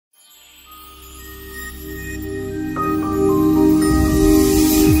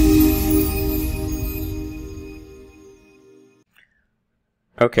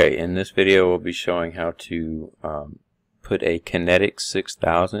Okay, in this video we'll be showing how to put a Kinetix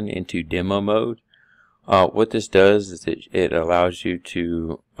 6000 into demo mode. What this does is it allows you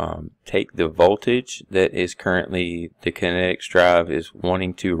to take the voltage that is currently the Kinetix drive is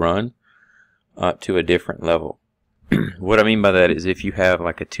wanting to run to a different level. What I mean by that is if you have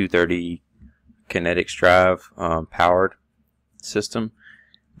like a 230 Kinetix drive powered system,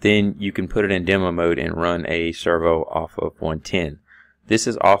 then you can put it in demo mode and run a servo off of 110. This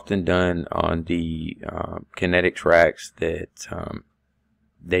is often done on the Kinetix racks that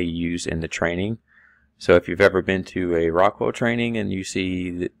they use in the training. So if you've ever been to a Rockwell training and you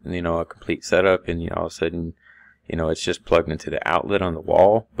see a complete setup and all of a sudden it's just plugged into the outlet on the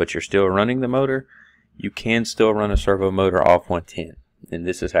wall, but you're still running the motor, you can still run a servo motor off 110, and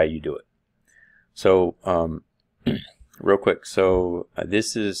this is how you do it. So real quick, so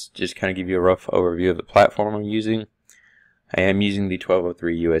this is just kind of give you a rough overview of the platform I'm using. I am using the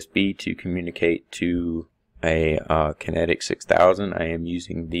 1203 USB to communicate to a Kinetix 6000. I am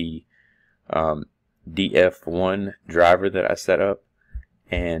using the DF1 driver that I set up,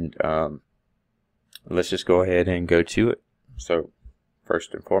 and let's just go ahead and go to it. So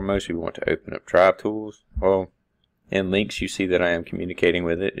first and foremost, we want to open up Drive Tools. Well, in links you see that I am communicating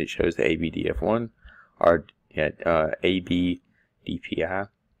with it. It shows the ABDF1 or AB DPI.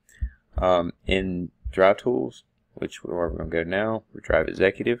 In Drive Tools, which where we're going to go now, we Drive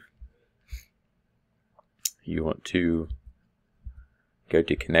Executive. You want to go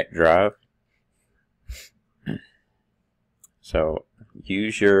to Connect Drive. So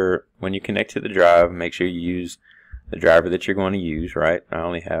when you connect to the drive, make sure you use the driver that you're going to use, right? I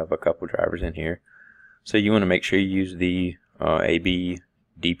only have a couple drivers in here. So you want to make sure you use the AB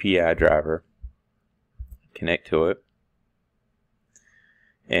DPI driver. Connect to it.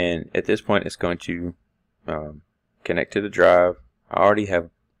 And at this point it's going to connect to the drive. I already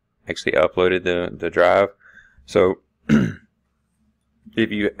have actually uploaded the drive. So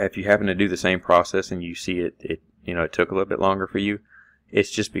if you happen to do the same process and you see it took a little bit longer for you,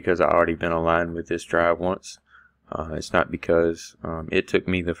 it's just because I already been aligned with this drive once. It's not because it took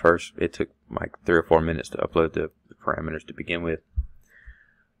like 3 or 4 minutes to upload the parameters to begin with.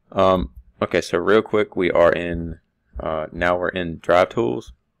 Okay, so real quick, we are in now we're in Drive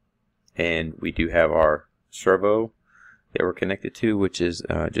Tools, and we do have our servo that we're connected to, which is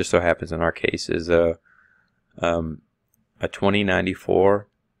just so happens in our case is a 2094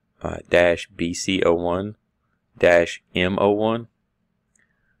 BC01 M01,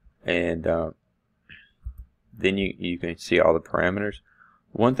 and then you can see all the parameters.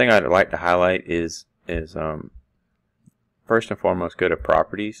 One thing I'd like to highlight is first and foremost, go to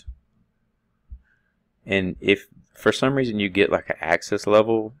Properties, and if for some reason you get like an access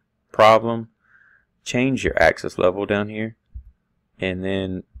level problem, change your access level down here, and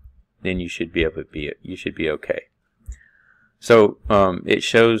then you should be able to you should be okay. So it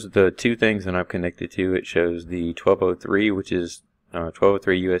shows the two things that I'm connected to. It shows the 1203, which is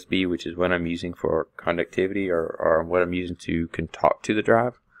 1203 USB, which is what I'm using for conductivity, or what I'm using to talk to the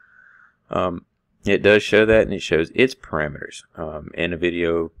drive. It does show that, and it shows its parameters. In a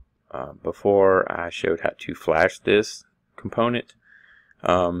video before, I showed how to flash this component,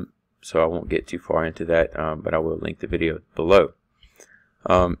 so I won't get too far into that, but I will link the video below.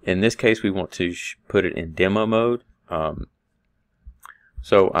 In this case, we want to put it in demo mode.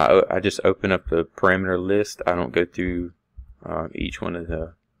 So I just open up the parameter list. I don't go through each one of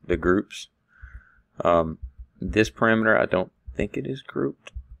the groups. This parameter, I don't think it is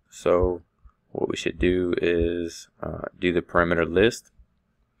grouped. So what we should do is do the parameter list.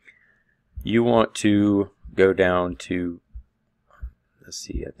 You want to go down to, let's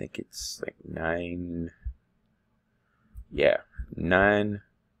see, I think it's like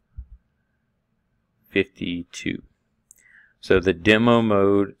 952. So the demo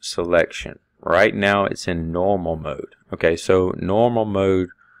mode selection, right now it's in normal mode. Okay, so normal mode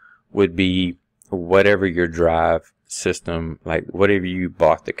would be whatever your drive system, like whatever you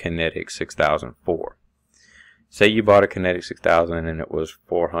bought the Kinetix 6000 for. Say you bought a Kinetix 6000 and it was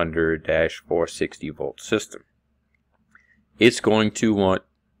 400-460 volt system. It's going to want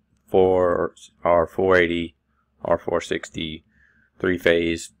 480 or 460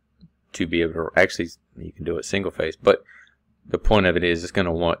 3-phase to be able to, actually you can do it single phase, but the point of it is it's going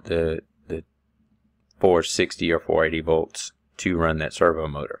to want the 460 or 480 volts to run that servo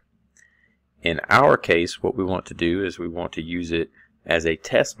motor. In our case, what we want to do is we want to use it as a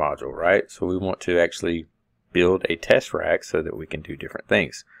test module, right? So we want to actually build a test rack so that we can do different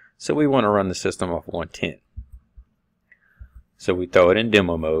things. So we want to run the system off 110. So we throw it in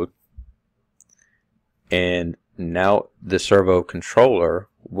demo mode, and now the servo controller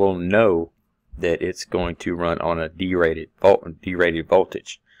will know that it's going to run on a derated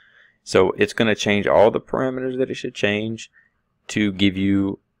voltage. So it's going to change all the parameters that it should change to give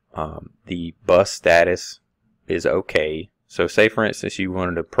you the bus status is okay. So say for instance you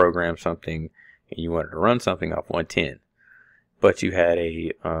wanted to program something and you wanted to run something off 110, but you had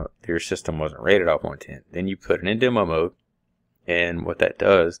your system wasn't rated off 110. Then you put it in demo mode, and what that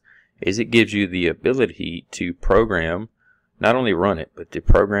does is it gives you the ability to program, not only run it, but to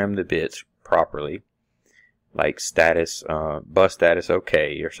program the bits properly, like status, bus status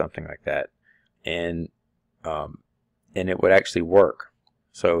okay or something like that, and it would actually work.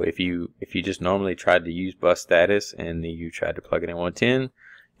 So if you just normally tried to use bus status and you tried to plug it in 110,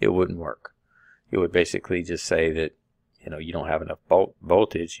 it wouldn't work. It would basically just say that you don't have enough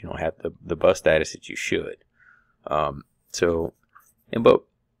voltage, you don't have the bus status that you should. So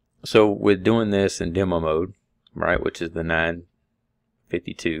with doing this in demo mode, right, which is the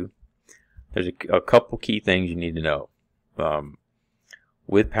 952, there's a couple key things you need to know.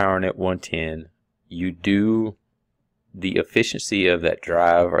 With PowerNet 110, the efficiency of that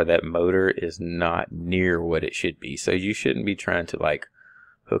drive or that motor is not near what it should be. So you shouldn't be trying to like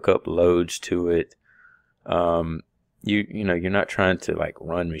hook up loads to it. You're not trying to like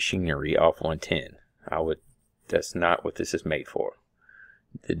run machinery off 110. That's not what this is made for.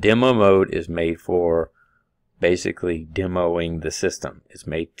 The demo mode is made for basically demoing the system. It's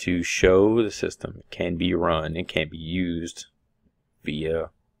made to show the system can be run and can be used via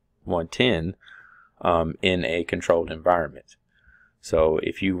 110 in a controlled environment. So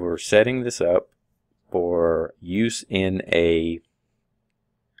if you were setting this up for use in in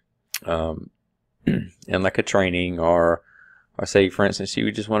like a training, or say for instance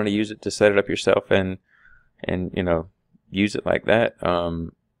you just wanted to use it to set it up yourself and use it like that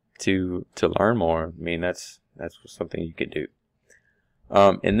to learn more, I mean that's something you could do.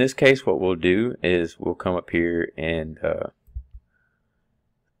 In this case, what we'll do is we'll come up here and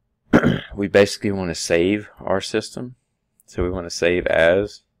we basically want to save our system. So we want to save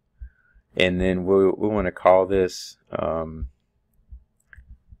as, and then we want to call this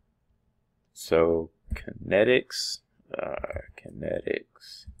so Kinetix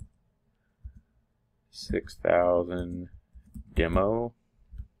 6000 demo.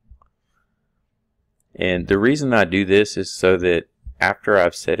 And the reason I do this is so that after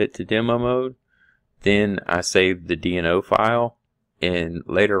I've set it to demo mode, then I save the DNO file, and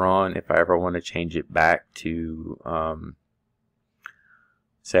later on if I ever want to change it back to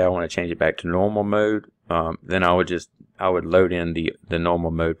say I want to change it back to normal mode, then I would load in the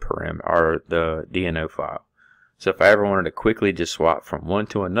normal mode parameter or the DNO file. So if I ever wanted to quickly just swap from one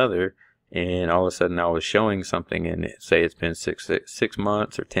to another, and all of a sudden I was showing something and say it's been six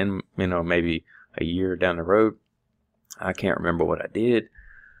months or 10, maybe a year down the road, I can't remember what I did,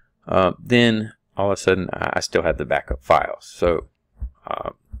 then all of a sudden I still have the backup files. So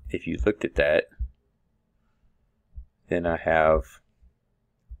if you looked at that, then I have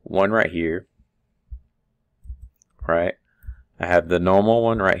one right here, right? I have the normal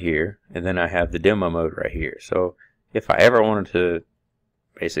one right here, and then I have the demo mode right here. So if I ever wanted to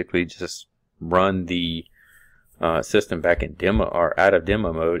basically just run the system back in demo or out of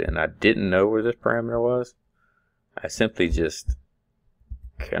demo mode and I didn't know where this parameter was, I simply just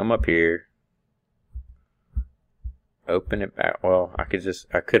come up here, open it back. Well, I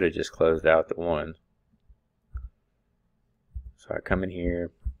could have just closed out the one. So I come in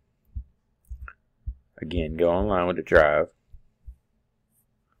here again, go online with the drive,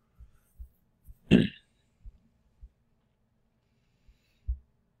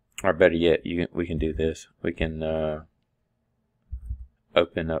 or better yet, we can do this. We can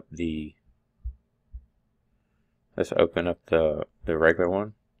open up the. Let's open up the regular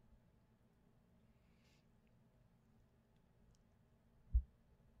one.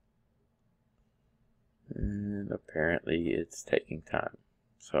 And apparently it's taking time.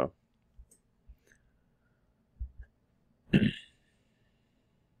 So okay,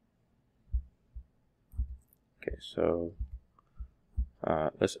 so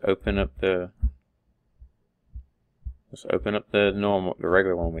let's open up the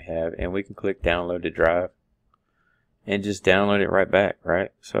regular one we have, and we can click download the drive and just download it right back,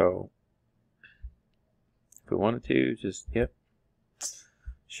 right? So if we wanted to, just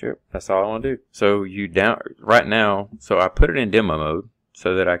sure, that's all I want to do. So right now, so I put it in demo mode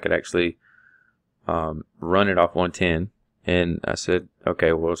so that I could actually run it off 110, and I said,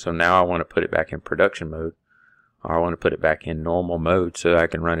 okay, well, so now I want to put it back in production mode, or I want to put it back in normal mode so that I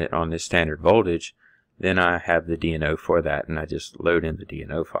can run it on this standard voltage. Then I have the DNO for that, and I just load in the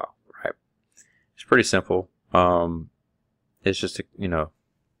DNO file, right? It's pretty simple. It's just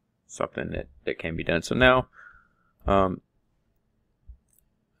something that can be done. So now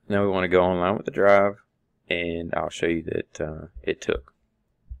we want to go online with the drive, and I'll show you that it took.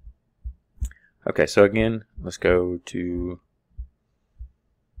 Okay, so again, let's go to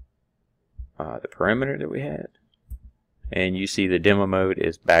the parameter that we had, and you see the demo mode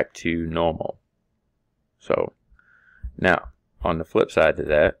is back to normal. So now on the flip side to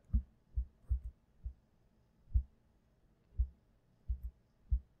that,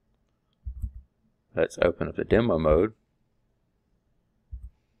 let's open up the demo mode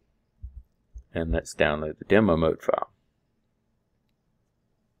and let's download the demo mode file.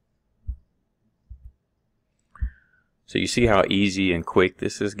 So you see how easy and quick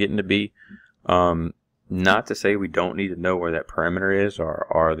this is getting to be. Not to say we don't need to know where that parameter is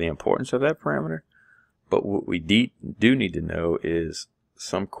or the importance of that parameter, but what we do need to know is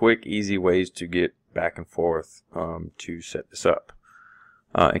some quick, easy ways to get back and forth to set this up.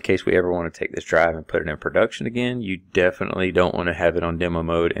 In case we ever want to take this drive and put it in production again, you definitely don't want to have it on demo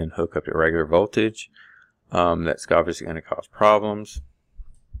mode and hook up to regular voltage. That's obviously going to cause problems,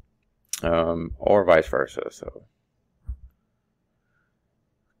 or vice versa. So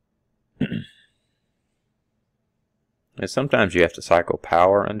and sometimes you have to cycle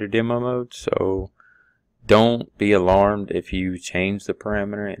power under demo mode, so don't be alarmed if you change the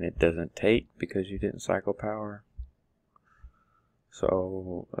parameter and it doesn't take because you didn't cycle power.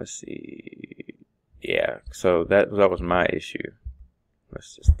 So let's see, yeah, so that was my issue.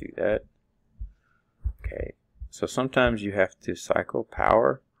 Let's just do that. Okay, so sometimes you have to cycle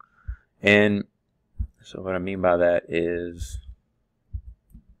power, and so what I mean by that is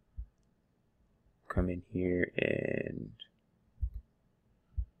come in here and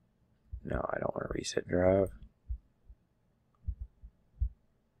no, I don't want to reset drive.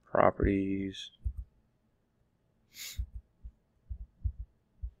 Properties.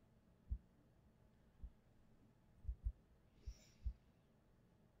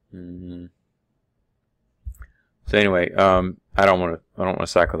 So anyway, I don't want to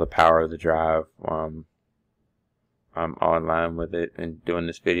cycle the power of the drive. I'm online with it and doing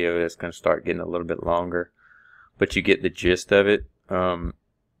this video. That's going to start getting a little bit longer, but you get the gist of it.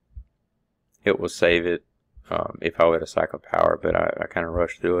 It will save it if I were to cycle power, but I kind of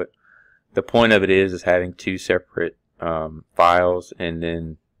rushed through it. The point of it is having two separate files, and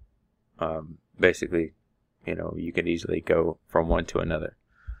then basically, you know, you could easily go from one to another.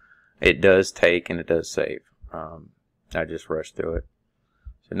 It does take and it does save. I just rushed through it,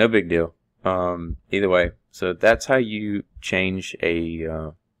 so no big deal. Either way, so that's how you change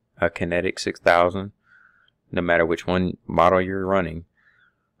a Kinetix 6000, no matter which one model you're running.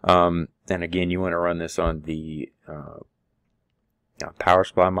 And again, you want to run this on the power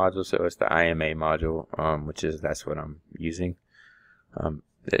supply module, so it's the IMA module, that's what I'm using.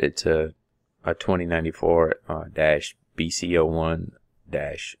 It's a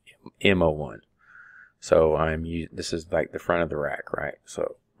 2094-BC01-M01. So this is like the front of the rack, right?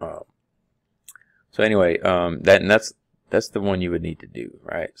 So so anyway, that's the one you would need to do,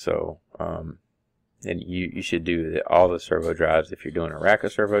 right? So and you should do all the servo drives. If you're doing a rack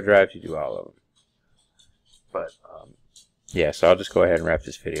of servo drives, you do all of them. But yeah, so I'll just go ahead and wrap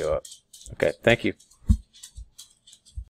this video up. Okay, thank you.